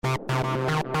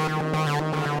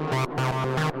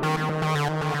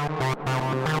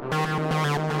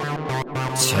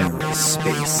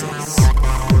TerraSpaces.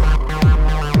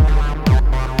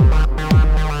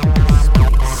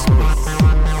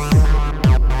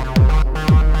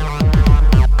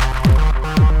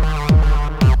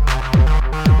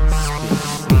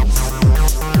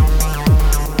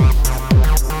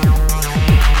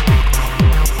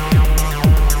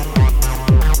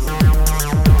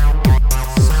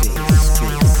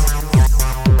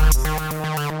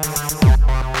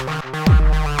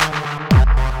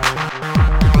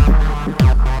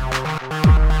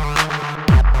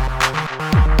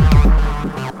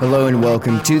 Hello and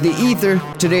welcome to The Ether.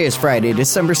 Today is Friday,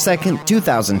 December 2nd,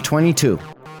 2022.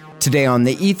 Today on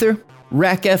The Ether,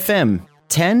 RAC FM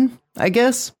 10, I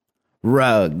guess?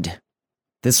 Rugged.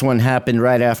 This one happened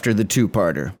right after the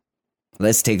two-parter.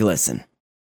 Let's take a listen.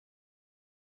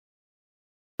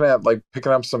 Like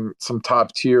picking up some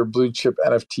top tier blue chip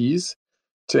NFTs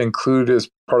to include as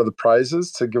part of the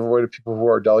prizes to give away to people who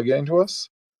are delegating to us.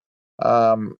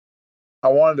 I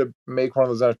wanted to make one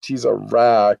of those NFTs a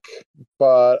RAC,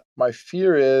 but my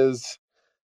fear is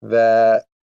that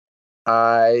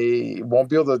I won't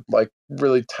be able to like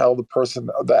really tell the person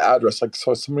the address. Like,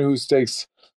 so somebody who stakes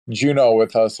Juno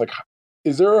with us, like,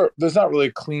 there's not really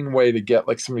a clean way to get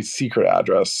like somebody's secret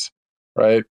address,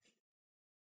 right?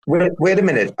 Wait a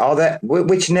minute.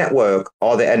 Which network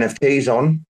are the NFTs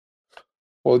on?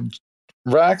 Well,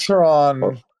 RACs are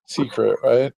on secret,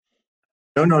 right?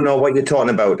 No. What you're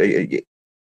talking about?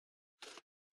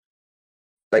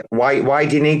 Like, why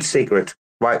do you need secret?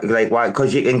 Why?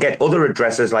 Because you can get other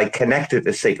addresses like connected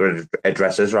to secret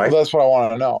addresses, right? Well, that's what I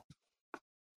want to know.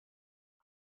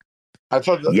 I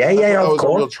thought that, that was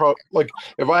course. A real trouble. Like,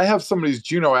 if I have somebody's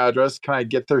Juno address, can I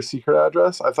get their secret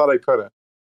address? I thought I couldn't.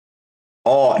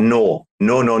 Oh, no.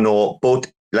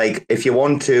 But like, if you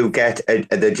want to get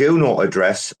the Juno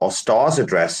address or Star's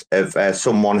address of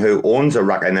someone who owns a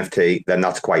RAC NFT, then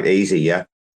that's quite easy, yeah?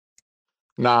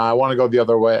 Nah, I want to go the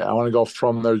other way. I want to go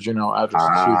from their Juno address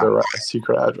to their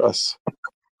secret address.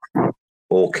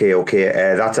 Okay.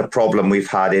 That's a problem we've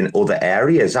had in other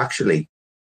areas, actually.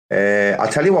 I'll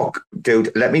tell you what,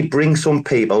 dude, let me bring some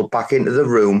people back into the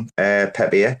room,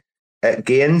 Pepe.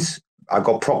 Gaines, I've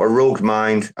got proper rogued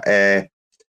mind.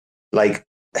 Like,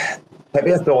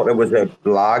 Pepe thought it was a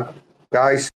blag,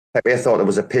 guys. Pepe thought it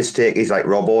was a piss take. He's like,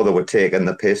 Robbo, they were taking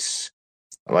the piss.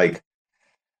 Like,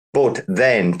 but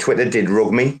then Twitter did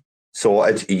rug me. So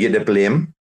it's you to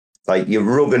blame. Like, you're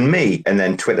rugging me, and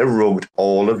then Twitter rugged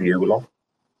all of you lot.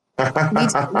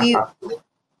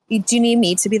 Do you need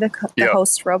me to be the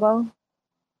host, Robo?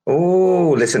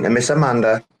 Oh, listen to Miss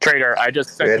Amanda. Trader, I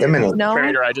just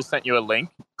sent you a link.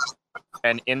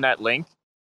 And in that link,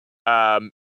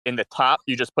 in the top,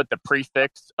 you just put the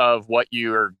prefix of what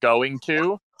you're going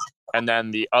to, and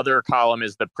then the other column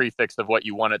is the prefix of what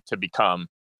you want it to become.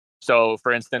 So,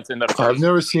 for instance, I've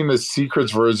never seen the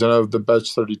secrets version of the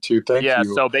Betch 32. Thank you. Yeah,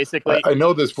 so basically... I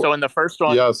know this. So in the first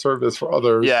one... Yeah, service for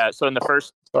others. Yeah, so in the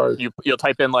first... Sorry. You'll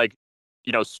type in, like,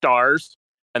 stars,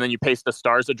 and then you paste the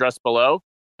stars address below,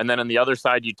 and then on the other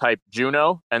side, you type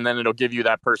Juno, and then it'll give you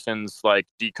that person's, like,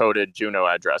 decoded Juno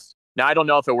address. Now, I don't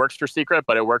know if it works for secret,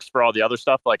 but it works for all the other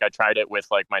stuff. Like, I tried it with,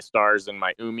 like, my stars and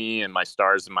my Umi and my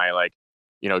stars and my, like,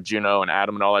 Juno and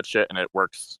Adam and all that shit, and it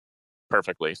works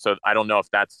perfectly. So I don't know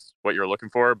if that's what you're looking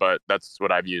for, but that's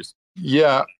what I've used.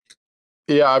 Yeah,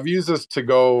 I've used this to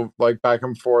go, like, back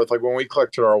and forth. Like, when we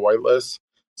collected our whitelist,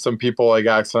 some people, like,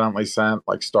 accidentally sent,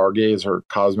 like, Stargaze or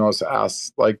Cosmos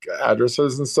like,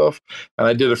 addresses and stuff. And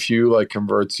I did a few, like,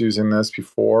 converts using this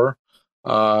before.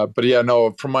 But yeah,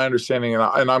 no, from my understanding, and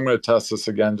I'm going to test this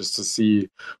again just to see,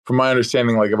 from my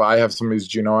understanding, like, if I have somebody's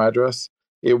Juno address,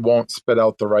 it won't spit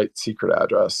out the right secret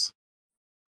address.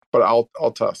 But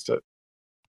I'll test it.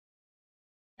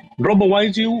 Robo, why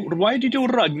did you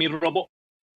rug me, Robo?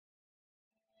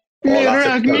 Mi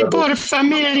rug me por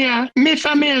familia. Mi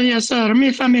familia, sir.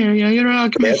 Mi familia. You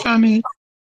rug me family.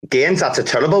 Gaines, that's a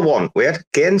terrible one. Wait,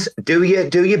 Gaines, do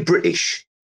you British?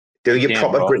 Do you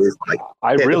proper bro. British? Like,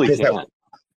 I really can't. Out.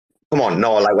 Come on,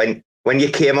 no, like when you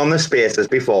came on the spaces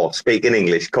before, speaking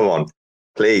English, come on.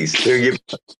 Please, do you...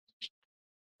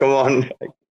 Come on.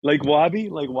 Like Wabi,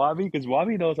 because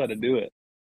Wabi knows how to do it.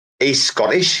 He's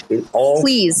Scottish.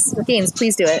 Please, Gaines,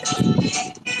 please do it.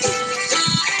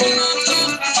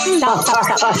 Stop.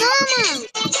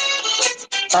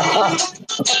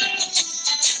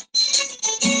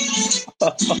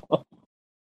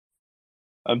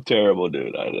 I'm terrible,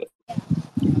 dude.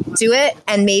 Do it,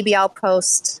 and maybe I'll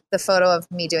post the photo of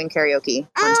me doing karaoke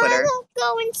on Twitter.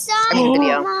 Go inside. I mean,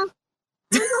 video.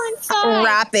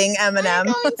 Rapping Eminem.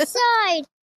 Go inside.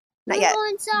 Not yet. Go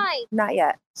inside. Not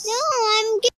yet. No,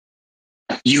 I'm.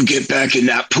 You get back in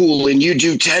that pool and you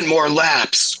do 10 more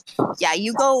laps. Yeah,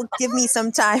 you go. Give me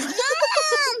some time.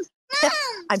 Mom.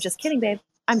 I'm just kidding, babe.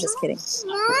 I'm just kidding.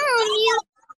 Mom,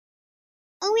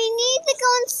 we need to go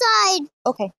inside.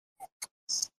 Okay.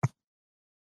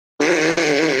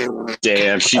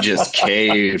 Damn, she just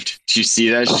caved. Did you see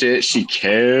that shit? She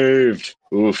caved.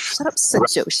 Oof. Shut up,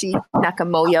 Satoshi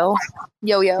Nakamoyo.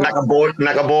 Yo-yo.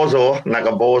 Nakabozo.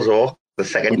 The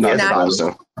second year.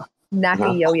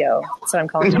 Nappy yo-yo. That's what I'm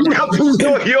calling it. Nappy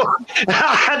yo-yo.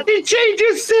 Did she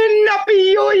just say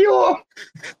nappy yo-yo?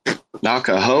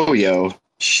 Nakahoyo.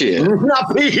 Shit.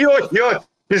 Nappy yo-yo.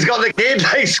 He's got the kid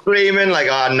like screaming like,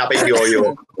 nappy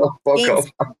yo-yo.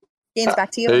 Gaines,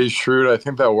 back to you. Hey, Shrewd, I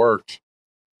think that worked.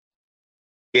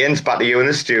 Gaines, back to you in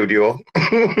the studio.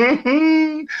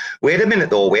 Wait a minute,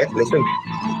 though. Wait, listen.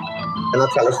 Can I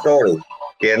tell a story?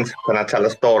 Gaines, can I tell a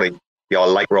story? Y'all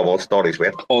like Robo stories,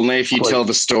 wait. Only if you tell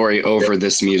the story over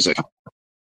this music.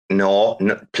 No,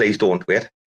 please don't, wait.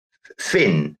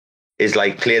 Finn is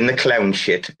like playing the clown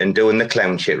shit and doing the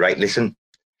clown shit, right? Listen.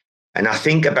 And I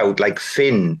think about like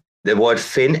Finn, the word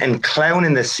Finn and clown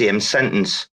in the same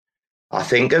sentence. I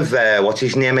think of, what's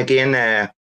his name again?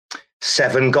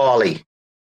 Seven Garley.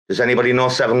 Does anybody know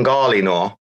Seven Garley?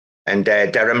 No. And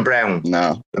Darren Brown.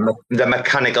 No. The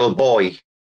mechanical boy.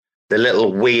 The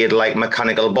little weird, like,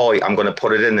 mechanical boy. I'm going to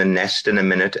put it in the nest in a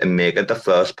minute and make it the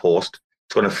first post.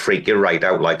 It's going to freak you right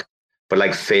out, like. But,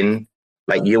 like, Finn,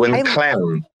 like, you and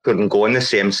clown couldn't go in the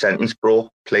same sentence, bro.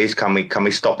 Please, can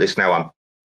we stop this now?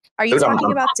 Are you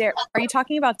talking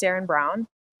about Darren Brown?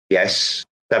 Yes.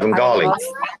 Seven Garley.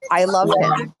 I love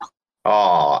him.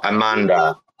 Oh,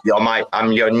 Amanda.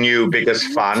 I'm your new biggest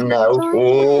fan now.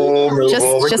 Oh,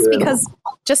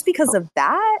 just because of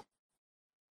that.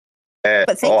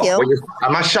 But thank you.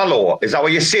 Am I shallow? Is that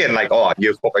what you're saying? Like,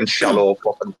 you fucking shallow,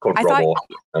 fucking cunt. I thought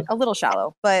a little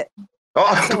shallow, but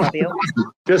I still love you.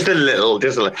 Just a little.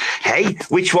 Hey,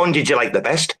 which one did you like the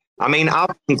best? I mean,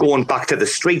 I've been going back to the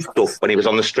street stuff when he was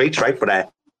on the streets, right?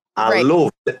 But I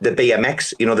love the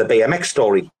BMX. You know the BMX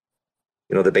story.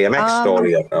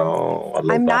 Story. Oh, I love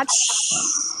I'm that.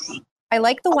 I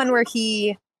like the one where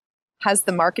he has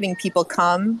the marketing people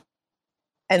come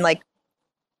and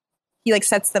he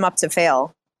sets them up to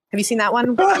fail. Have you seen that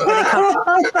one?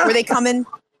 Where they come in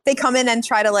and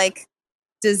try to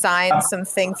design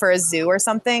something for a zoo or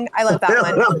something. I love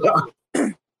that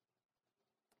one.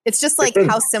 It's just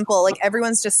how simple.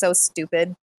 Everyone's just so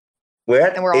stupid.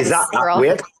 Weird. And we're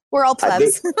all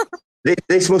plebs.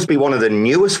 This must be one of the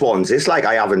newest ones. It's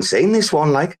I haven't seen this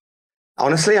one.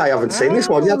 Honestly, I haven't seen this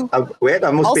one yet. Weird.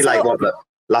 I must also, be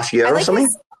last year or something.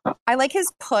 I like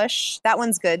his push. That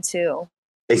one's good too.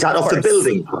 Is that off the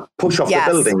building? Push off the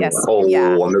building? Yes.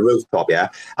 On the rooftop, yeah.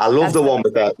 I love the one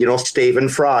with Stephen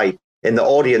Fry in the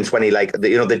audience when he the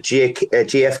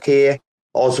JFK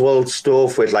Oswald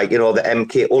stuff with the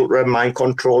MK Ultra mind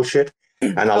control shit.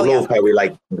 And I love how he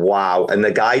wow. And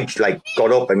the guy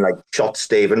got up and shot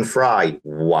Stephen Fry.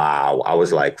 Wow. I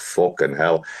was like, fucking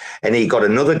hell. And he got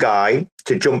another guy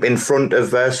to jump in front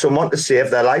of someone to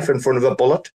save their life in front of a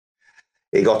bullet.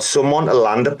 He got someone to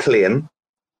land a plane.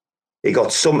 He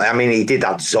got he did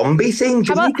that zombie thing.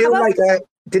 Didn't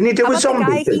he do a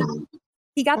zombie thing?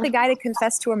 He got the guy to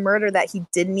confess to a murder that he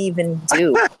didn't even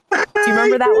do. Do you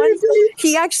remember that one?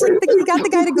 He got the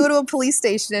guy to go to a police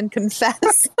station and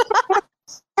confess.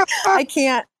 I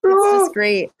can't. It's just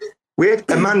great. Wait,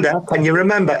 Amanda, can you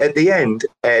remember at the end,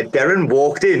 Darren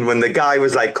walked in when the guy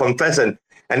was confessing,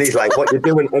 and he's like, "What you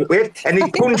doing?" And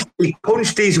he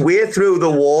punched his way through the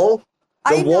wall.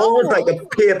 The wall was like a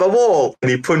paper wall,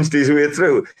 and he punched his way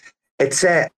through. It's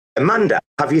Amanda.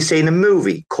 Have you seen a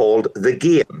movie called The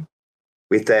Game?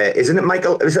 With isn't it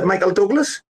Michael? Is it Michael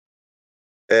Douglas?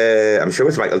 I'm sure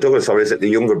it's Michael Douglas, or is it the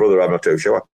younger brother? I'm not too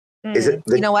sure. Is it?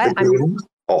 You know what?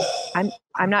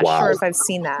 I'm not wow. sure if I've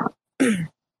seen that.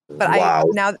 But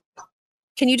now,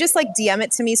 can you just DM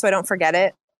it to me so I don't forget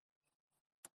it,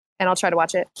 and I'll try to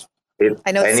watch it.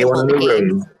 I know if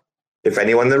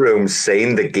anyone in the room's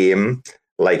seen The Game,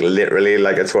 literally,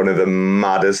 it's one of the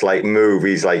maddest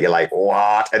movies. You're like,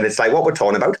 what? And it's what we're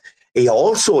talking about. He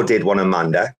also did one,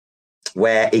 Amanda,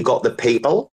 where he got the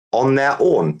people on their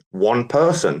own, one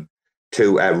person,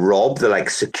 to rob the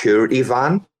security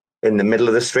van in the middle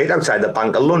of the street outside the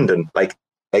Bank of London, the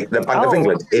Bank of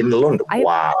England in London.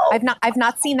 Wow. I've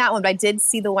not seen that one, but I did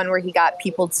see the one where he got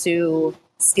people to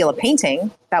steal a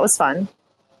painting. That was fun.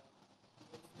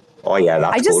 Oh yeah,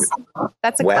 that's good.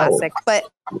 That's a classic. But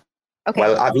Okay.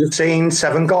 Well, have you seen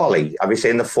Seven Garley? Have you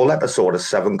seen the full episode of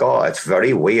Seven Garley? It's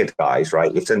very weird, guys,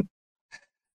 right? Listen.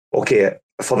 Okay,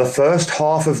 for the first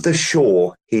half of the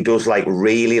show, he does like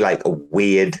really like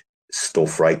weird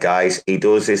stuff, right, guys? He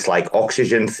does this like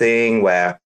oxygen thing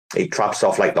where he traps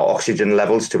off like the oxygen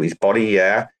levels to his body,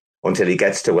 yeah, until he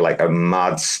gets to like a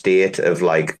mad state of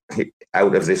like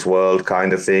out of this world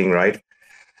kind of thing, right?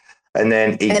 And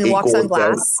then he walks goes on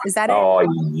glass. down. Is that it? Oh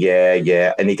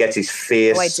yeah. And he gets his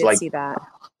face. Oh, I did like, see that.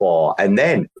 Oh, and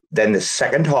then the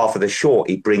second half of the show,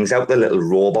 he brings out the little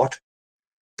robot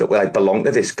that will like belong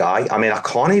to this guy. I mean, I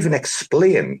can't even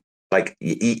explain. Like,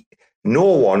 no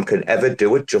one can ever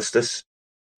do it justice,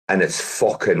 and it's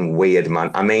fucking weird, man.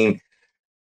 I mean,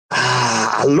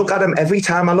 I look at him every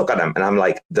time I look at him, and I'm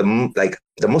like, there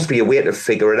must be a way to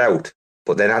figure it out.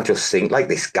 But then I just think, like,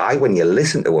 this guy, when you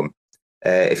listen to him,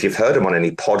 if you've heard him on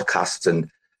any podcasts, and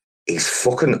he's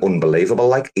fucking unbelievable.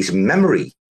 Like, his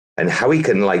memory and how he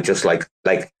can like just like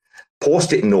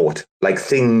post-it note like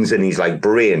things in his like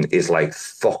brain is like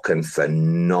fucking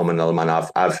phenomenal, man.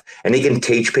 And he can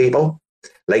teach people.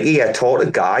 Like, he taught a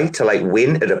guy to like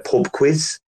win at a pub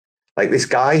quiz. Like, this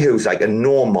guy who's like a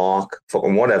no mark,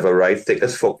 fucking whatever, right? Thick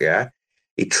as fuck, yeah.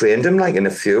 He trained him like in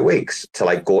a few weeks to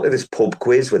like go to this pub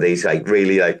quiz with these like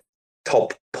really like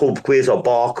top pub quiz or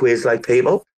bar quiz like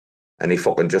people, and he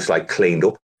fucking just like cleaned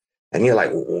up. And you're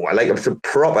like, oh, I like it's a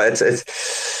proper.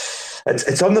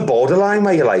 It's on the borderline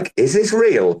where you're like, is this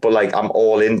real? But like, I'm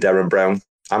all in Darren Brown.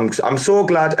 I'm so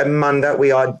glad, Amanda,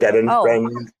 we are Darren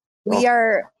Brown. We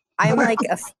are. I'm like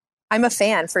I'm a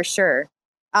fan for sure.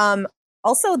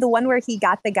 Also, the one where he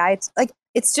got the guy like,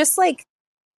 it's just like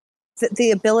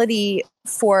the ability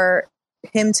for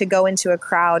him to go into a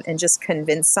crowd and just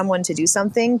convince someone to do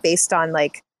something based on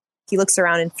like, he looks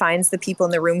around and finds the people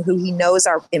in the room who he knows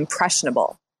are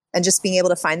impressionable, and just being able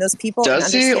to find those people.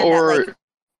 Does he, or that, like,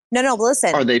 no,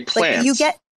 listen. Are they plants? Like,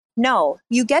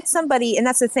 you get somebody, and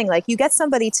that's the thing, like, you get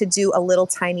somebody to do a little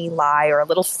tiny lie or a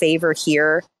little favor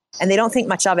here, and they don't think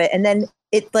much of it. And then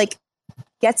it like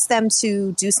gets them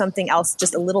to do something else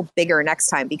just a little bigger next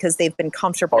time because they've been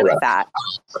comfortable with that.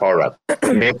 Correct.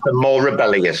 Make them more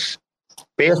rebellious.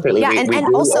 Basically, yeah, we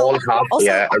do also, all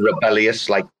have a rebellious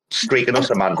like streak in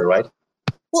us, Amanda, right?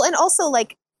 Well, and also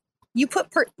like you put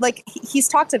he's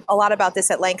talked a lot about this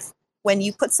at length. When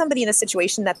you put somebody in a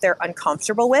situation that they're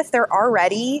uncomfortable with, they're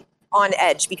already on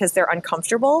edge because they're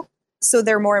uncomfortable. So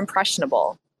they're more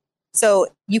impressionable. So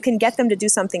you can get them to do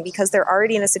something because they're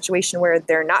already in a situation where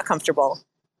they're not comfortable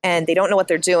and they don't know what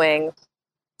they're doing.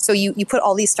 So you put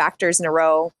all these factors in a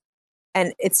row,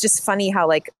 and it's just funny how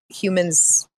like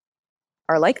humans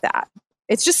are like that.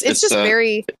 It's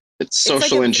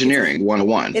social engineering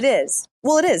 101. It is.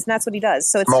 Well, it is. And that's what he does.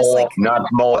 So it's more, just like not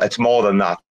more. It's more than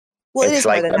that. Well, it it's is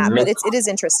like more than that, but it is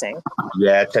interesting.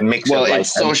 Yeah, it's a mix. Well, of like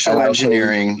it's social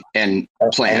engineering and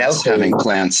plants, having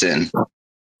plants in.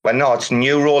 Well, no, it's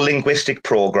neuro-linguistic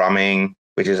programming,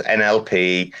 which is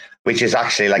NLP, which is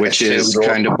actually like which is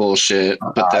kind of bullshit.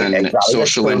 But then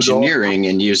social engineering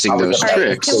and using those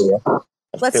tricks.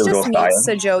 Let's just meet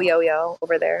Sajo Yo-Yo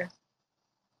over there.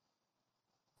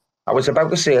 I was about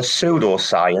to say a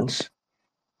pseudoscience.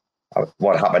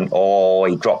 What happened? Oh,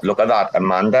 he dropped. Look at that,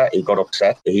 Amanda. He got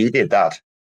upset. He did that.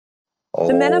 Oh.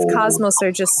 The men of Cosmos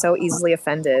are just so easily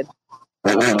offended.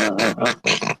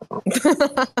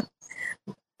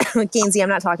 Gainsey, I'm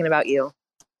not talking about you.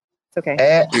 It's okay.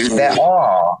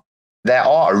 There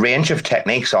are a range of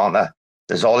techniques, aren't there?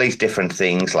 There's all these different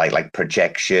things like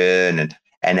projection and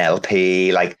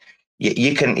NLP. Like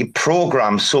you can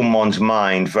program someone's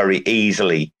mind very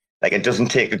easily. Like, it doesn't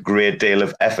take a great deal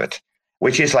of effort,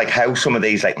 which is like how some of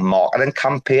these like marketing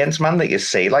campaigns, man, that you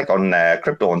see like on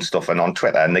crypto and stuff and on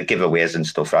Twitter and the giveaways and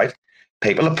stuff, right?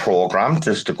 People are programmed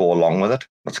just to go along with it.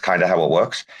 That's kind of how it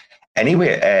works.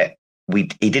 Anyway,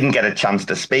 he didn't get a chance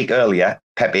to speak earlier.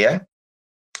 Pepe,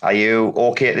 are you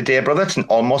okay today, brother? It's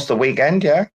almost the weekend,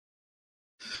 yeah?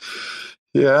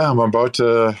 Yeah, I'm about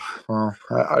to. Well,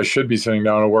 I should be sitting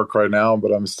down to work right now,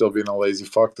 but I'm still being a lazy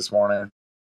fuck this morning.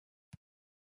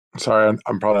 Sorry,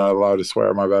 I'm probably not allowed to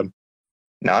swear. My bad.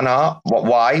 No.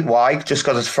 Why? Just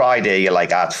because it's Friday, you're like,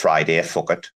 it's Friday, fuck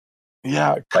it.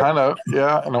 Yeah, kind of.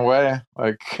 Yeah, in a way.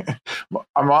 Like,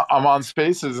 I'm on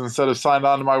Spaces instead of signed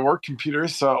on to my work computer,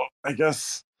 so I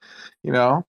guess,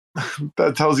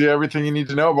 that tells you everything you need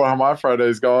to know about how my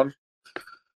Friday's going.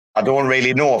 I don't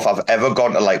really know if I've ever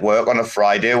gone to like work on a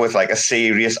Friday with like a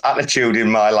serious attitude in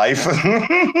my life.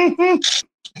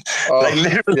 Like,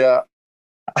 literally. Yeah.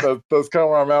 That's kind of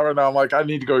where I'm at right now. I'm like, I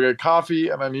need to go get coffee,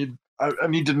 and I need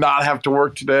to not have to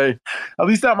work today. At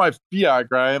least not my fiat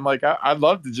grind. Like, I'd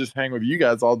love to just hang with you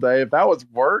guys all day. If that was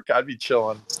work, I'd be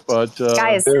chilling. But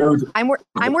guys, I'm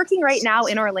working right now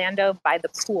in Orlando by the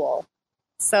pool,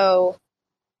 so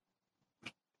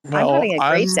I'm having a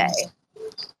great day.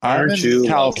 I'm Aren't in you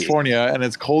California, and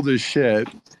it's cold as shit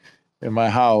in my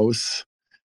house.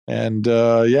 And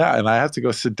and I have to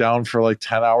go sit down for like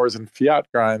 10 hours in Fiat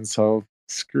grind. So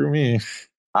screw me.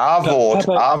 I vote.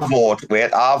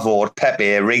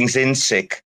 Pepe rings in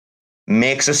sick,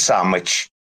 makes a sandwich.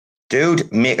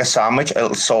 Dude, make a sandwich.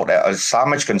 It'll sort out. A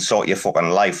sandwich can sort your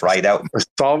fucking life right out. A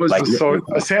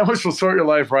sandwich will sort your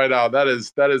life right out. That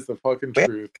is the fucking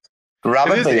truth.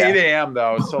 It is 8 a.m.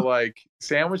 though, so like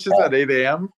sandwiches at 8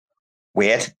 a.m.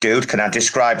 Wait, dude, can I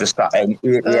describe the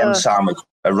 8 a.m. sandwich?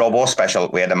 A Robo special.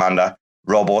 Wait, Amanda.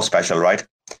 Robo special, right?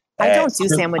 I don't do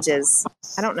sandwiches.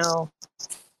 I don't know.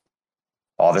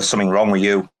 Oh, there's something wrong with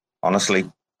you, honestly.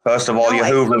 First of all, you're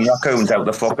hoovering raccoons out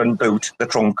the fucking boot, the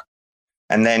trunk.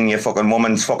 And then your fucking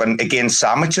woman's fucking against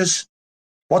sandwiches.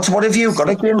 What have you got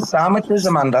against sandwiches,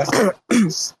 Amanda?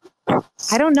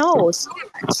 I don't know.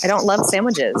 I don't love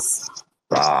sandwiches.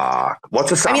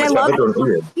 What's a sandwich ever done to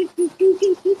you?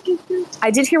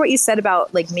 I did hear what you said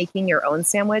about like making your own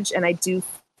sandwich, and I do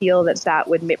feel that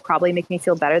would probably make me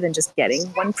feel better than just getting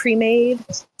one pre-made.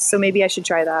 So maybe I should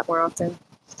try that more often.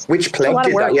 Which pleb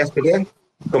did that yesterday?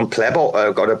 Some pleb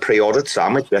got a pre-ordered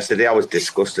sandwich yesterday. I was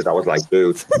disgusted. I was like,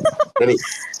 dude.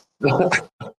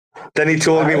 then he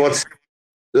told me what's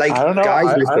like. I don't know.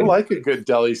 Guys, I like a good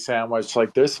deli sandwich.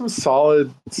 Like, there's some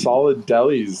solid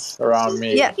delis around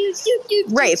me. Yeah,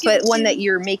 right. But one that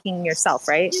you're making yourself,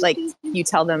 right? Like, you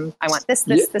tell them, I want this.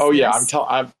 Oh yeah, this.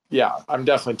 I'm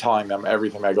definitely telling them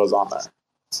everything that goes on there.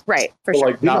 Right, for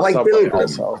sure. Like, not Subway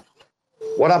also.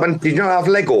 What happened? Did you not have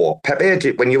Lego?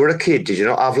 Pepe, when you were a kid, did you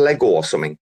not have Lego or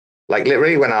something? Like,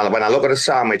 literally, when I look at a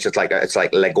sandwich, it's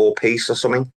like Lego piece or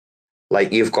something.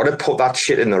 Like, you've got to put that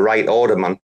shit in the right order,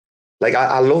 man. Like,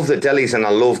 I love the delis and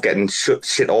I love getting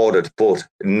shit ordered, but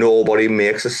nobody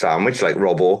makes a sandwich like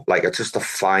Robbo. Like, it's just the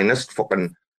finest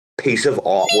fucking piece of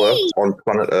artwork on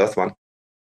planet Earth, man.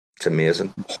 It's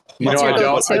amazing. You know, I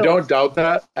don't doubt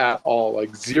that at all.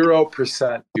 Like,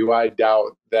 0% do I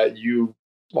doubt that you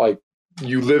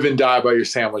live and die by your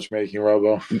sandwich making,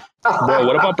 Robo. Bro,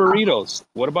 what about burritos?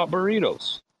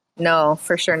 No,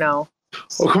 for sure no.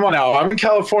 Oh, come on now. I'm in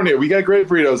California. We got great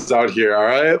burritos out here, all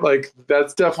right? Like,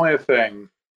 that's definitely a thing.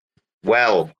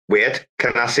 Well, wait.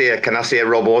 Can I say a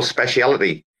Robo's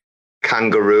speciality?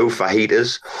 Kangaroo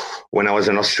fajitas. When I was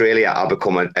in Australia, I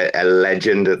become a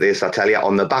legend at this. I tell you,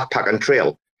 on the backpacking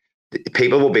trail,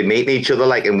 people will be meeting each other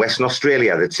like in Western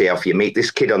Australia. They'd say, if you meet this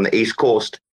kid on the East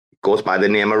Coast, goes by the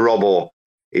name of Robbo,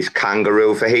 his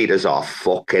kangaroo fajitas are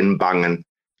fucking banging.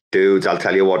 Dudes, I'll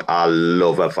tell you what, I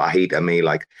love a fajita, me.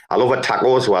 Like, I love a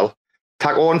taco as well.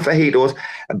 Taco and fajitos.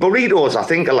 Burritos, I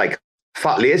think, are like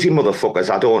fat, lazy motherfuckers.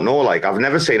 I don't know. Like, I've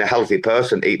never seen a healthy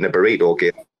person eating a burrito,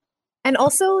 kid. And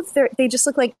also, they just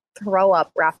look like throw up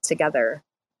wrapped together.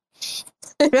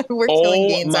 We're killing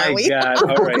gains, aren't we? Oh, my God.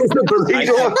 All right. Are you joking right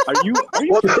now?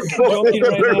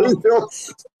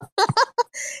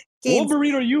 What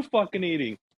burrito are you fucking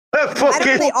eating? They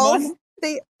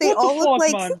all look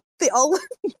like... Man? They all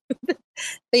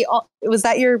was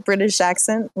that your British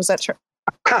accent? Was that true?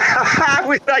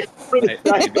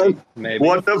 Maybe.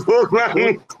 What the fuck,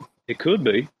 man? It could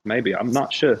be. Maybe. I'm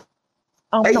not sure.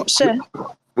 I'm not sure.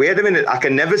 Wait a minute. I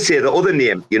can never say the other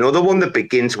name. You know, the one that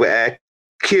begins with a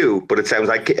Q, but it sounds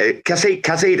like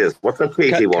casitas. What's the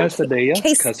crazy one? Quesadilla.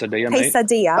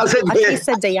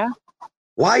 Quesadilla.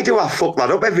 Why do I fuck that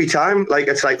up every time? Like,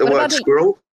 it's like the word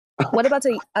squirrel. What about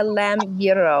a lamb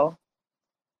gyro?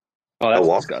 Oh, that's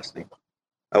disgusting.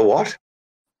 A what?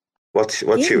 What's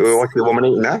your woman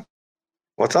eating now?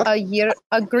 What's that?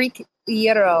 A Greek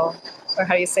gyro, or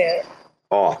how do you say it?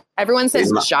 Oh, everyone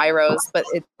says gyros, but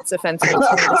it's offensive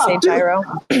to say gyro.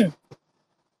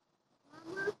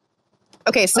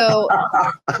 Okay, so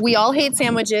we all hate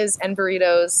sandwiches and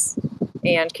burritos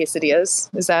and quesadillas.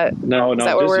 Is that no? Is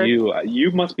that just you.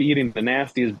 You must be eating the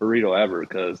nastiest burrito ever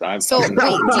because I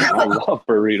love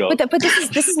burrito. But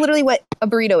this is literally what a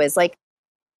burrito is, like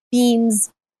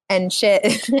beans and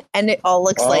shit, and it all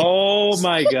looks like. Oh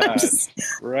my God!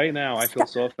 Right now, I feel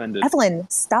so offended. Evelyn,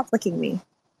 stop licking me.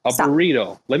 Stop.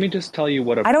 Burrito. Let me just tell you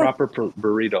what a proper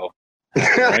burrito.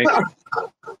 Right?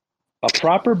 A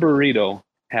proper burrito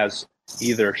has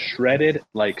either shredded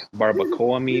like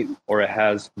barbacoa meat or it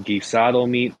has guisado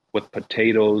meat with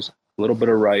potatoes, a little bit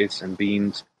of rice and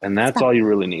beans, and that's all you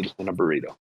really need in a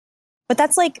burrito. But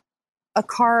that's like a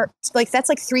carb, like that's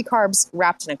like 3 carbs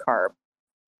wrapped in a carb.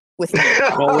 With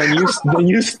well, when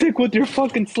you stick with your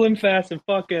fucking Slim Fast and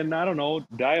fucking I don't know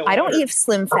diet. I don't eat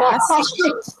Slim Fast.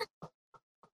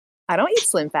 I don't eat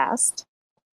Slim Fast.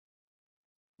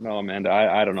 No, Amanda,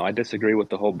 I don't know. I disagree with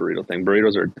the whole burrito thing.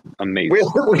 Burritos are amazing.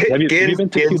 Have you been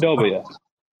to Qdoba yet?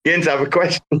 Gaines, I have a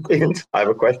question. Gaines, I have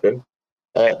a question.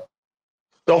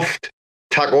 Soft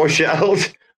taco shells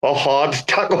or hard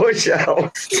taco shells?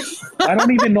 I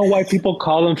don't even know why people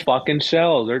call them fucking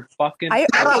shells. They're fucking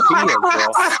tortillas, bro.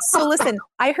 So listen,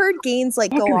 I heard Gaines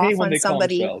like go off on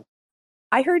somebody.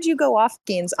 I heard you go off,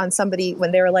 Gaines, on somebody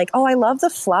when they were like, "Oh, I love the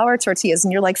flour tortillas,"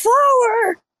 and you're like,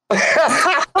 "Flour."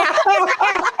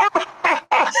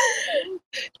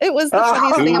 It was the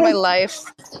funniest thing of my life.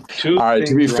 All right,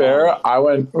 to be fair, I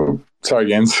went. Sorry,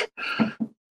 Gaines.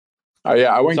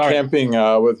 I went camping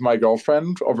with my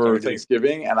girlfriend over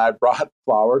Thanksgiving, and I brought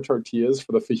flour tortillas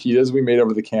for the fajitas we made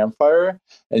over the campfire,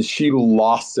 and she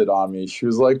lost it on me. She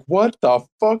was like, "What the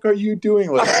fuck are you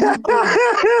doing? Like,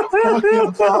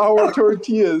 fucking flour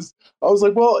tortillas." I was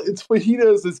like, "Well, it's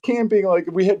fajitas. It's camping. Like,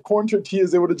 if we had corn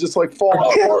tortillas, they would have just like fallen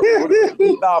apart. They would have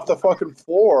eaten off the fucking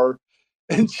floor."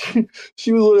 And she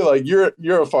was literally like,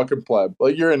 "You're a fucking pleb.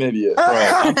 Like, you're an idiot." Bro,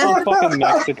 I'm so fucking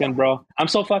Mexican,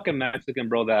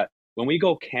 bro. That when we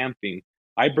go camping,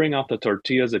 I bring out the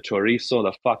tortillas, the chorizo,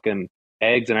 the fucking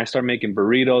eggs, and I start making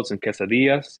burritos and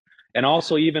quesadillas. And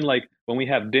also, even like when we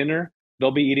have dinner,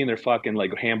 they'll be eating their fucking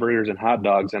like hamburgers and hot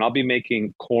dogs, and I'll be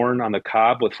making corn on the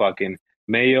cob with fucking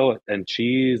mayo and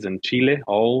cheese and chile.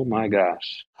 Oh my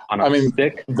gosh.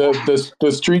 Stick.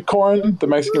 The street corn, the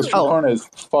Mexican street corn is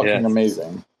fucking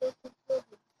amazing.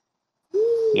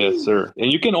 Yes, sir.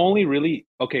 And you can only really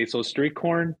so street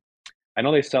corn, I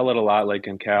know they sell it a lot like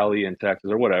in Cali and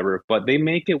Texas or whatever, but they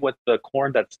make it with the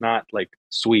corn that's not like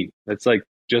sweet. It's like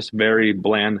just very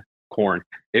bland corn.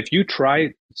 If you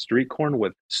try street corn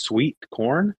with sweet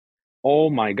corn, oh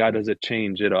my God, does it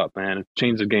change it up, man.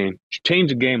 Change the game. Change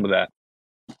the game with that.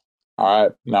 All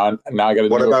right. Now I got to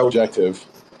do an objective.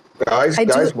 Guys,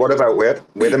 what about,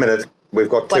 wait a minute. We've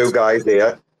got two guys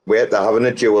here. They're having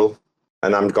a duel,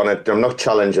 and I'm not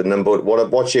challenging them, but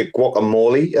what's your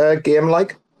guacamole game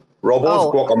like?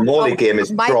 Robo's guacamole game is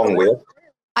strong, Will.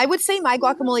 I would say my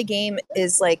guacamole game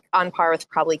is like on par with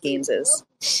probably Gaines's.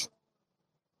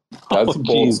 That's a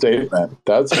bold statement.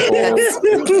 That's bold.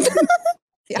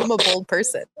 Yeah, I'm a bold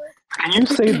person. Can you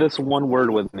say this one word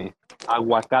with me?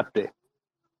 Aguacate.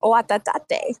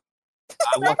 Aguacate.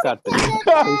 Aguacate.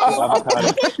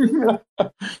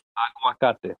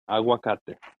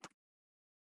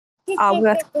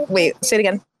 Aguacate. Wait, say it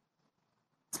again.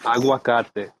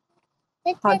 Aguacate.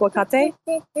 Aguacate?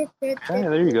 Hey,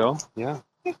 there you go. Yeah.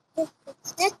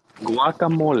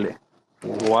 Guacamole.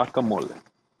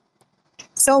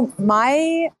 So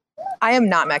I am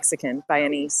not Mexican by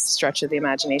any stretch of the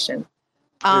imagination.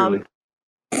 Really?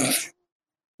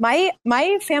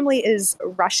 My family is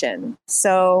Russian,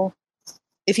 so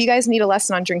if you guys need a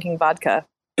lesson on drinking vodka.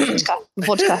 We got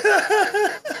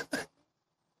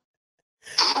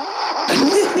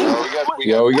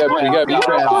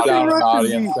fans down in the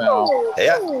audience now.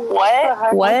 Yeah.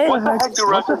 What the heck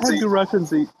do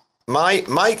Russians eat? My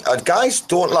guys,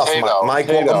 don't laugh. My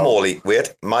guacamole.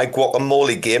 Wait, my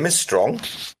guacamole game is strong.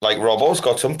 Like Robbo's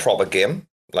got some proper game.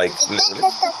 Like literally.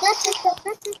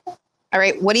 All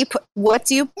right, what do you put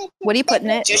in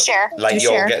it? Do share. Like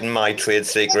you're getting my trade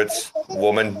secrets,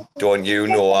 woman. Don't you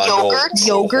know? I know.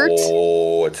 Yogurt.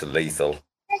 Oh, it's lethal.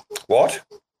 What?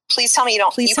 Please tell me you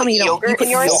don't. Please tell me you don't. You put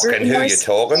yours. Fucking who you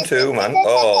talking to, man?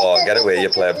 Oh, get away, you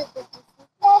pleb.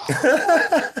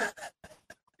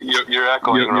 You're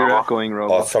echoing, You're echoing,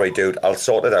 Robo. Oh, sorry, dude. I'll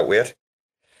sort it out. Wait.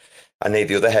 I need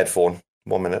the other headphone.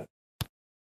 1 minute.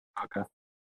 Okay.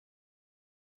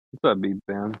 What's up, beat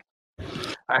band?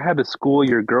 I had to school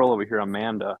your girl over here,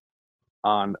 Amanda,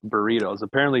 on burritos.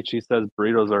 Apparently, she says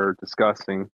burritos are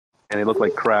disgusting and they look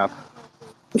like crap.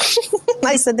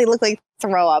 I said they look like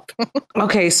throw up.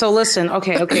 Okay, so listen.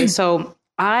 Okay. So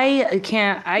I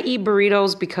eat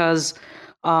burritos because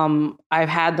I've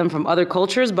had them from other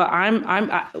cultures, but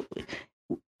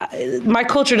my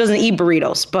culture doesn't eat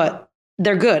burritos, but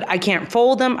they're good. I can't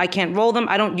fold them. I can't roll them.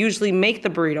 I don't usually make the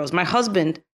burritos. My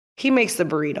husband, he makes the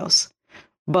burritos,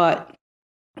 but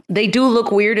they do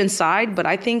look weird inside, but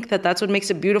I think that that's what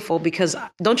makes it beautiful, because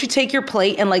don't you take your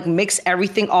plate and like mix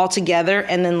everything all together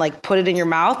and then like put it in your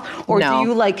mouth? Or do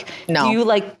you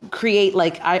create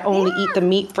like, I only eat the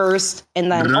meat first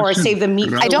and then, or save the meat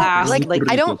for last?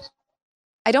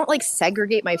 I don't like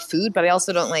segregate my food, but I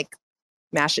also don't like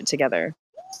mash it together.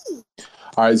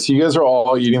 All right, so you guys are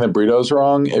all eating the burritos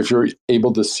wrong if you're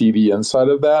able to see the inside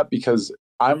of that, because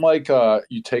I'm like,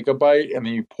 you take a bite and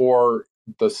then you pour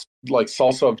the like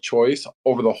salsa of choice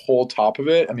over the whole top of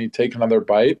it, and you take another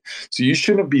bite. So you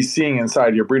shouldn't be seeing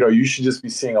inside your burrito. You should just be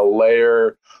seeing a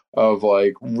layer of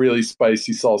like really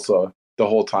spicy salsa the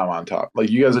whole time on top. Like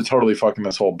you guys are totally fucking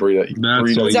this whole burrito.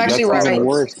 It's actually right.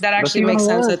 Worse. That actually makes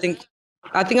sense. I think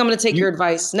I'm gonna take your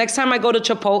advice. Next time I go to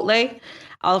Chipotle,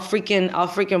 I'll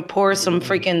freaking pour some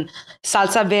freaking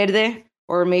salsa verde,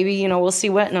 or maybe we'll see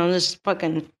what. No, just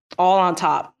fucking all on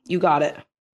top. You got it.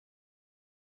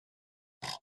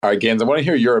 All right, Gaines, I want to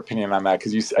hear your opinion on that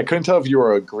because I couldn't tell if you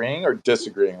were agreeing or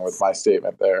disagreeing with my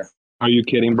statement there. Are you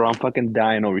kidding, bro? I'm fucking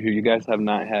dying over here. You guys have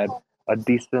not had a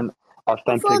decent,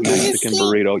 authentic Mexican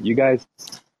burrito. You guys,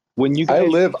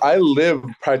 I live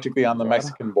practically on the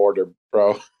Mexican border,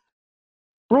 bro.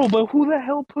 Bro, but who the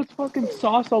hell puts fucking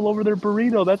sauce all over their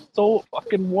burrito? That's so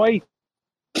fucking white.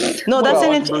 No,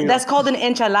 that's called an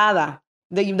enchilada.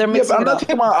 They're mixing I'm not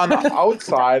talking about on the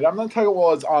outside. I'm not talking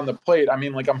about it's on the plate. I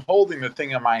mean, like I'm holding the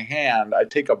thing in my hand. I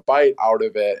take a bite out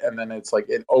of it, and then it's like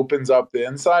it opens up the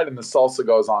inside, and the salsa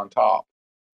goes on top.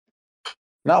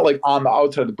 Not like on the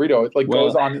outside of the burrito. It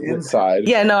goes on the inside.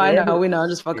 Yeah, no, I know. We know. I'm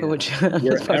just fucking with you.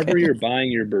 Wherever you're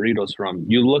buying your burritos from,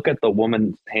 you look at the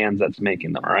woman's hands that's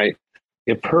making them, right?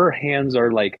 If her hands are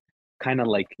kind of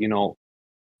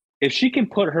if she can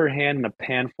put her hand in a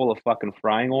pan full of fucking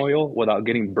frying oil without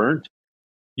getting burnt,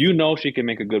 she can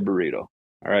make a good burrito.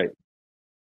 All right.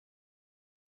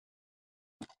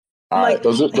 All right,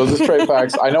 those are straight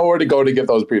facts. I know where to go to get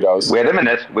those burritos. Wait a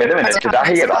minute. Did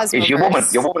I hear that? Is your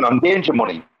woman on danger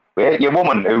money? Wait, your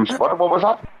woman who's what was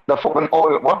that? The fucking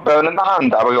what burning the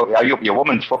hand? Are you your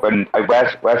woman's fucking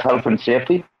where's health and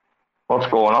safety? What's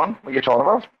going on? What are you talking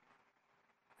about?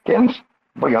 James,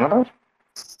 what are you on about?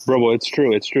 Bro, it's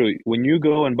true. It's true. When you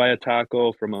go and buy a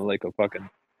taco from a fucking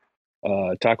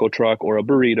taco truck or a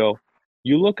burrito,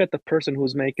 you look at the person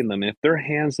who's making them. If their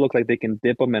hands look like they can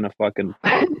dip them in a fucking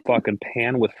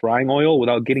pan with frying oil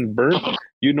without getting burnt,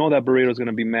 that burrito is going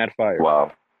to be mad fire.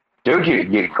 Wow. Dude,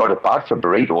 you got a bad for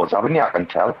burritos, haven't you? I can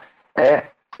tell.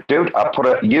 Dude, I put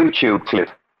a YouTube clip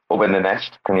up in the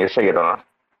nest. Can you see it or not?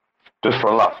 Just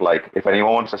for a laugh. Like, if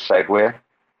anyone wants a segue,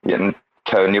 you can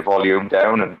turn your volume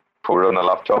down and put it on the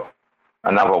laptop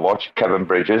and have a watch. Kevin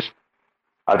Bridges.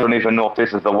 I don't even know if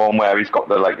this is the one where he's got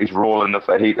he's rolling the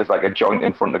fajitas like a joint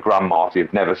in front of grandma. If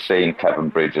you've never seen Kevin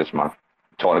Bridges, man.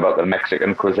 Talking about the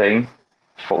Mexican cuisine.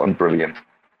 Fucking brilliant.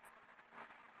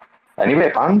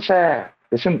 Anyway, Bands,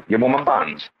 listen, your woman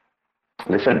Bands.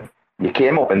 Listen, you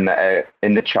came up in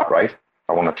the chat, right?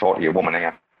 I want to talk to your woman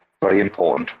here. Very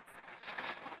important.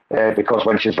 Because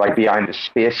when she's behind the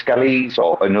Space Skellies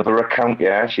or another account,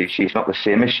 she's not the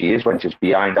same as she is when she's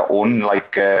behind her own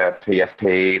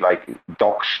PFP,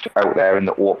 doxed out there in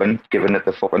the open, giving it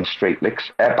the fucking street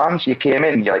licks. Bands, you came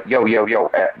in, you're like, yo,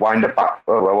 wind it back.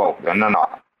 Whoa.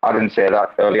 No, I didn't say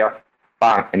that earlier.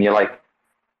 Bang, and you're like,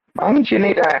 Bands, you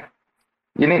need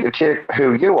to take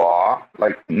who you are,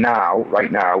 right now,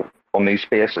 on these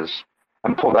spaces,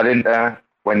 and put that in there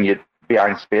when you're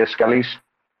behind Space Skellies.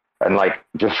 And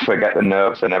just forget the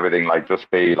nerves and everything. Just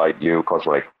be you, because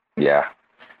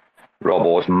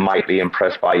Robbo's mightily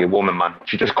impressed by your woman, man.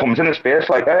 She just comes in a space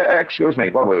excuse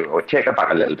me, we'll take it back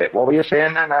a little bit. What were you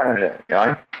saying?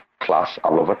 Class, I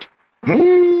love it.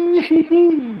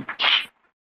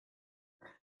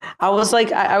 I was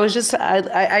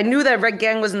I knew that Red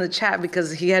Gang was in the chat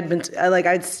because he had been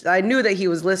I knew that he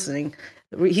was listening.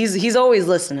 He's always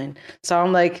listening. So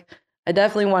I'm I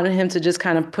definitely wanted him to just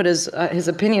kind of put his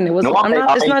opinion. It was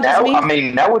it's not just me. I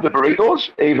mean, now with the burritos,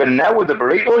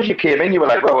 you came in, you were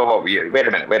like, whoa, wait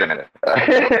a minute.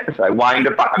 So wind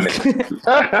it back a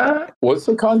minute. What's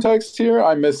the context here?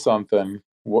 I missed something.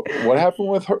 What happened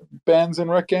with Bands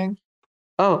and Wreck Gang?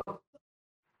 Nothing.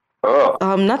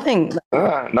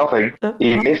 Nothing.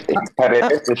 He missed it. Pepe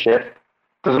missed the shit.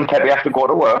 Doesn't Pepe have to go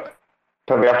to work?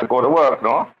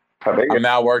 No? I'm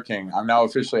now working. I'm now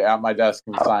officially at my desk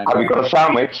and signed. Have you got a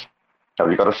sandwich?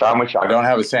 I don't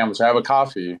have a sandwich. I have a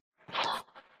coffee.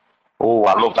 Oh,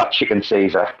 I love that chicken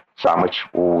Caesar sandwich.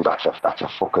 Oh, that's a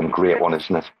fucking great one,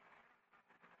 isn't it?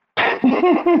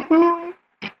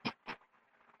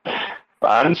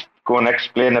 Bands, go and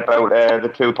explain about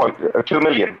the 2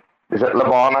 million. Is it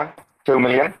Lavana? 2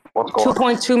 million? What's going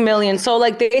on? 2.2 million. So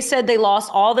they said they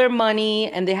lost all their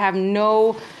money and they have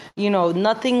no...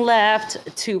 nothing left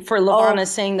for Lavana,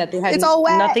 saying that they had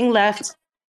nothing left.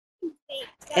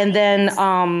 And then,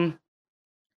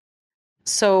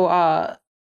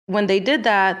 when they did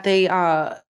that,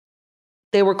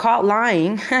 they were caught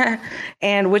lying,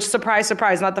 and which surprise,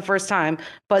 not the first time,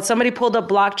 but somebody pulled up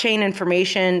blockchain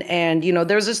information, and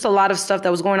there's just a lot of stuff that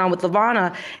was going on with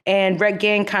Lavana, and Red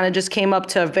Gang kind of just came up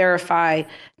to verify.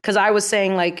 Because I was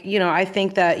saying, I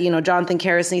think that, Jonathan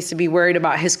Karras needs to be worried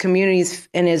about his communities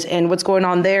and what's going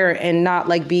on there and not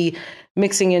be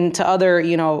mixing into other,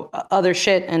 other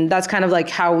shit. And that's kind of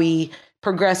how we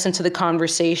progress into the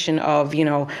conversation of,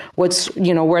 what's,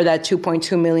 where that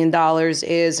 $2.2 million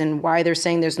is and why they're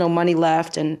saying there's no money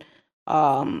left and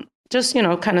just,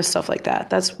 kind of stuff like that.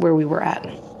 That's where we were at.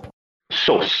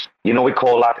 Sus. We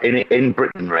call that in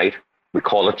Britain, right? We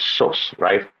call it sus,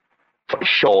 right?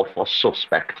 Short for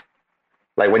suspect.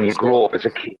 Like when you grow up as a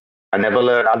kid, I never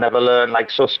learned like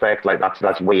suspect. Like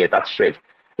that's weird. That's straight.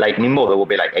 Like my mother would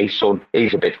be like, "Hey son,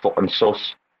 he's a bit fucking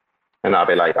sus," and I'd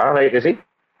be like, "All right, is he?"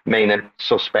 Meaning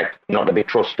suspect, not to be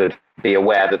trusted. Be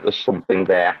aware that there's something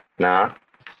there. Nah,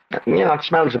 it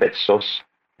smells a bit sus.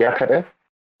 Yeah, Pepe.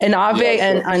 And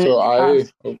Ave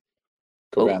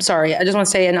Sorry, I just want to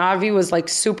say, and Avi was like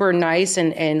super nice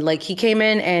and like he came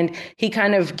in and he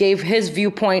kind of gave his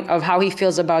viewpoint of how he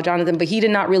feels about Jonathan, but he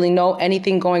did not really know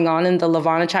anything going on in the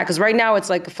Lavana chat because right now it's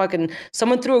like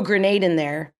someone threw a grenade in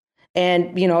there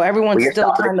and everyone's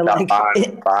still kind of like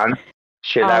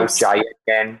chill out, Giant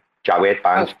again.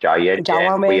 Giant.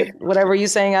 Whatever you're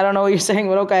saying, I don't know what you're saying,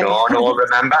 but okay. No,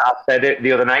 remember I said it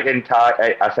the other night in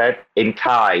Thai. I said in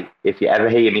Thai, if you ever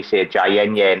hear me say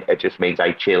Giant yen, it just means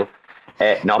I chill.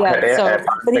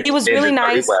 But he was really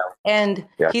nice, and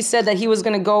he said that he was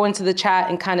going to go into the chat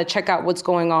and kind of check out what's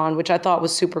going on, which I thought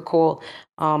was super cool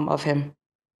of him.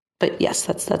 But yes,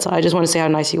 that's all. I just want to say how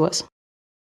nice he was.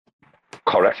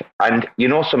 Correct. And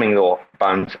something though,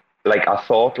 Band, like I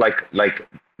thought like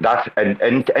that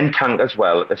and Tank as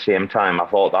well at the same time. I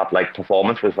thought that like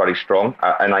performance was very strong,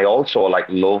 and I also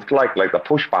loved like the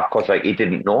pushback because like he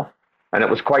didn't know, and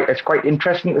it's quite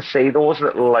interesting to see those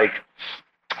little like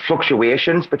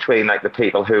fluctuations between like the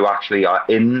people who actually are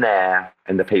in there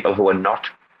and the people who are not,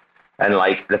 and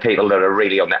like the people that are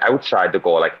really on the outside to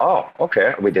go like, oh,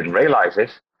 okay, we didn't realize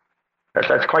this.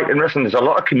 That's quite interesting. There's a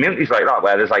lot of communities like that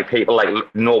where there's like people like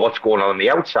know what's going on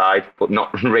the outside but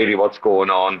not really what's going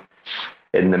on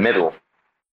in the middle.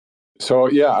 So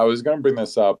yeah, I was going to bring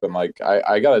this up, and like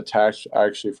I got attacked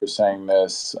actually for saying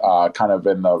this kind of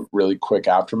in the really quick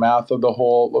aftermath of the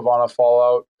whole Lavana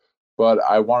fallout. But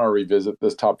I want to revisit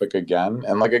this topic again.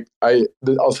 And like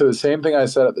I'll say the same thing I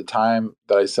said at the time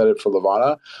that I said it for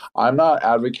Lavana. I'm not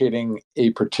advocating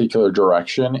a particular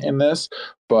direction in this,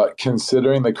 but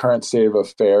considering the current state of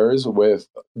affairs with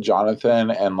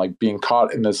Jonathan and like being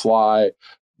caught in this lie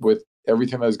with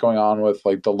everything that's going on with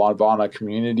like the Lavana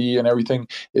community and everything,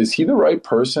 is he the right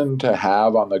person to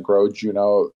have on the Grow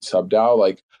Juno sub-DAO,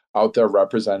 like out there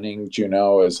representing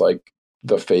Juno as like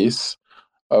the face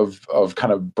of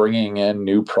kind of bringing in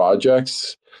new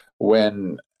projects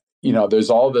when there's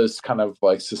all this kind of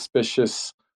like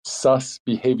suspicious sus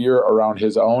behavior around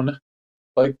his own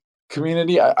like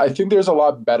community? I think there's a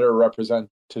lot better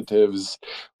representatives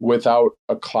without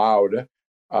a cloud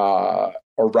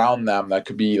around them that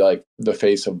could be like the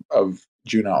face of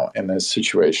Juno in this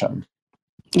situation.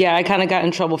 Yeah, I kind of got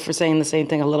in trouble for saying the same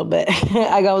thing a little bit.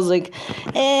 I was like,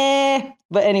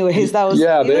 But anyways, that was...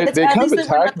 Yeah, they kind of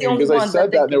attacked me because I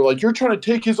said that. And they were like, you're trying to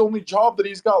take his only job that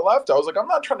he's got left. I was like, I'm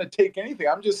not trying to take anything.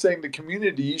 I'm just saying the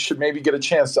community should maybe get a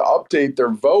chance to update their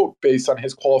vote based on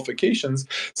his qualifications,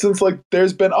 since like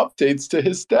there's been updates to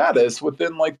his status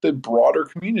within like the broader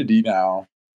community now.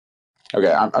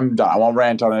 Okay, I'm done. I won't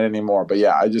rant on it anymore. But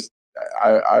yeah,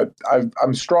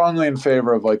 I'm strongly in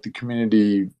favor of like the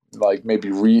community like maybe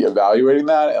reevaluating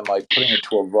that and like putting it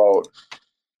to a vote.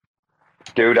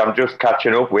 Dude, I'm just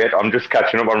catching up. I'm just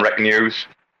catching up on Rec News.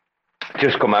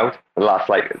 Just come out the last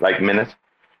like minute,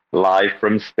 live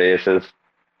from Spaces.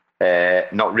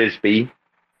 Not Risby,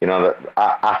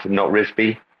 at Not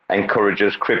Risby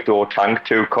encourages Crypto Tank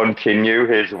to continue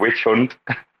his witch hunt.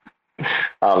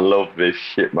 I love this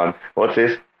shit, man. What's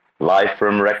this? Live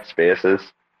from Rec Spaces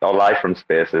or live from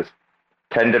Spaces.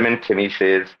 Tenderman Timmy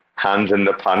says, hands in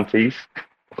the panties.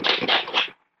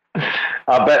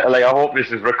 I hope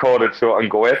this is recorded so I can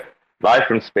go it. Live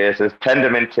from Spaces.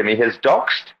 Tenderman Timmy has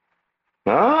doxed.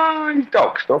 Ah, he's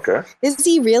doxed. Okay. Is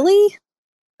he really?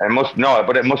 It must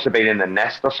have been in the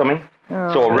nest or something.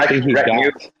 Oh. So Rec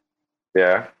News.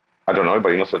 Yeah, I don't know,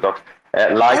 but he must have doxed.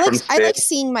 Live from Spaces. I like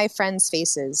seeing my friends'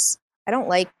 faces. I don't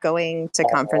like going to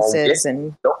conferences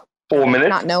and 4 minutes.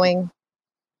 Not knowing.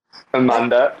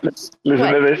 Amanda, listen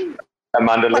to this.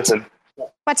 Amanda, listen.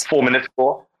 What? 4 minutes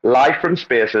ago, live from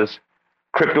Spaces,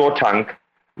 Crypto Tank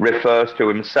refers to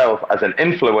himself as an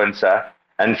influencer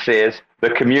and says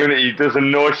the community doesn't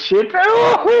know shit.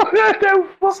 Oh,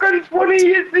 how fucking funny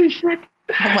is this shit?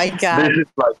 Oh my god! This is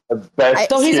like the best.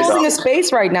 So he's holding a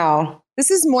space right now. This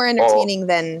is more entertaining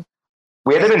than.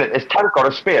 Wait a minute, is Tank got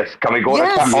a space? Can we go to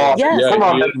Tank? Yes. Yeah, come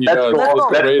on, let's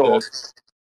go.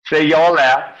 See y'all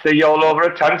there. See y'all over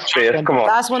at Tank space. Come on.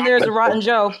 Last one there's a Rotten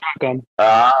Joe.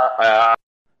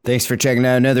 Thanks for checking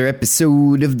out another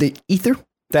episode of The Ether.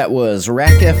 That was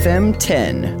RAC FM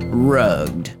 10,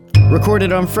 Rugged.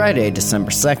 Recorded on Friday, December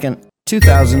 2nd,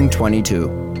 2022.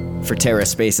 For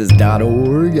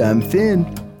TerraSpaces.org, I'm Finn.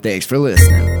 Thanks for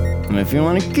listening. And if you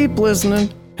want to keep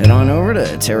listening, head on over to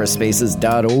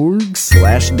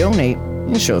TerraSpaces.org/donate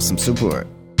and show some support.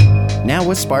 Now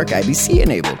with Spark IBC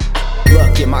enabled.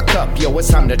 Look in my cup, yo, it's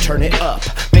time to turn it up.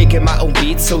 Making my own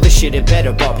beats, so the shit it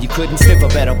better bump. You couldn't sniff a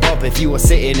better bump if you were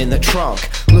sitting in the trunk.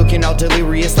 Looking all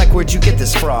delirious like where'd you get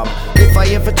this from? If I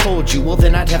ever told you, well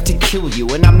then I'd have to kill you.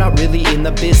 And I'm not really in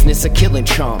the business of killing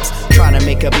chumps. Trying to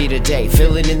make a beat a day,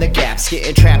 filling in the gaps.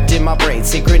 Getting trapped in my brain,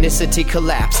 synchronicity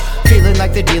collapse. Feeling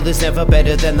like the deal is never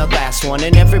better than the last one.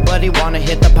 And everybody wanna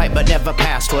hit the pipe but never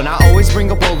past one. I always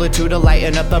bring a bowl or two to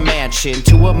lighten up the mansion.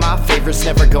 Two of my favorites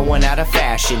never going out of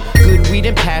fashion. Good weed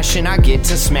and passion, I get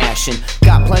to smashing.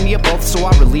 Got plenty of both, so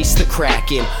I release the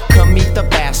Kraken. Come meet the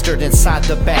bastard inside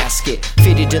the basket.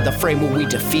 Fitted to the frame where we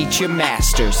defeat your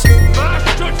masters.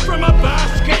 Bastards from a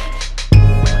basket.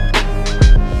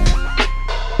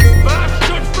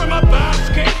 Bastards from a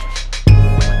basket.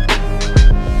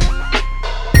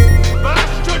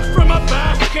 Bastards from a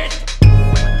basket.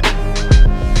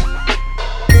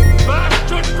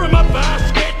 Bastards from a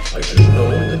basket. I should have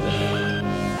known that.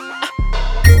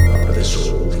 After this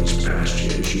all these past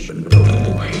years, you've been building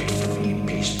more hate for me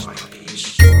piece by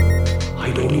piece.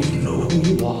 I don't even know who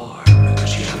you are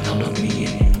because you have none of me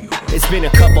in you. It's been a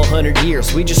couple 100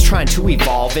 years, we just trying to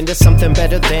evolve into something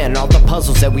better than all the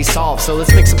puzzles that we solve. So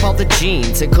let's mix up all the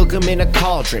genes and cook them in a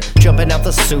cauldron. Jumping out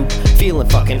the soup, feeling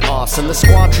fucking awesome. The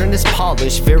squadron is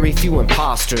polished, very few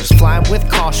imposters. Flying with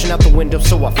caution out the window,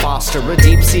 so I foster a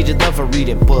deep-seated love of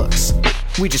reading books.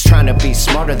 We just trying to be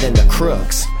smarter than the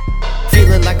crooks.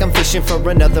 Feeling like I'm fishing for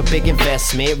another big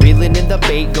investment. Reeling in the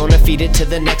bait, gonna feed it to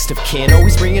the next of kin.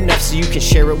 Always bring enough so you can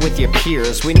share it with your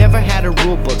peers. We never had a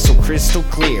rule book so crystal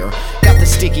clear. Got the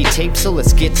sticky tape, so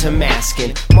let's get to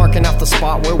masking. Marking out the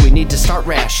spot where we need to start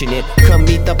rationing. Come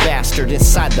meet the bastard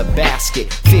inside the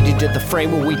basket. Fitted to the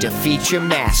frame where we defeat your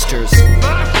masters.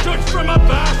 Bastards from a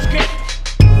basket.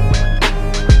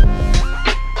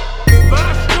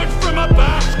 Bastards from a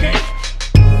basket.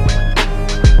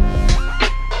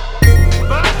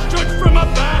 Bastards from a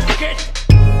basket.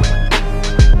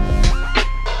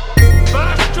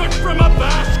 Bastards from a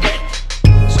basket.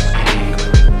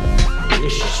 Anger,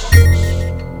 maliciousness,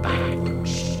 backward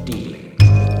stealing.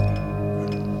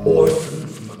 Orphan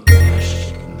from a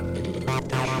basket in the middle of the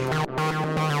day.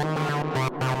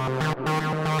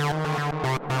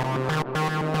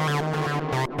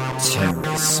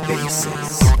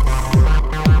 TerraSpaces.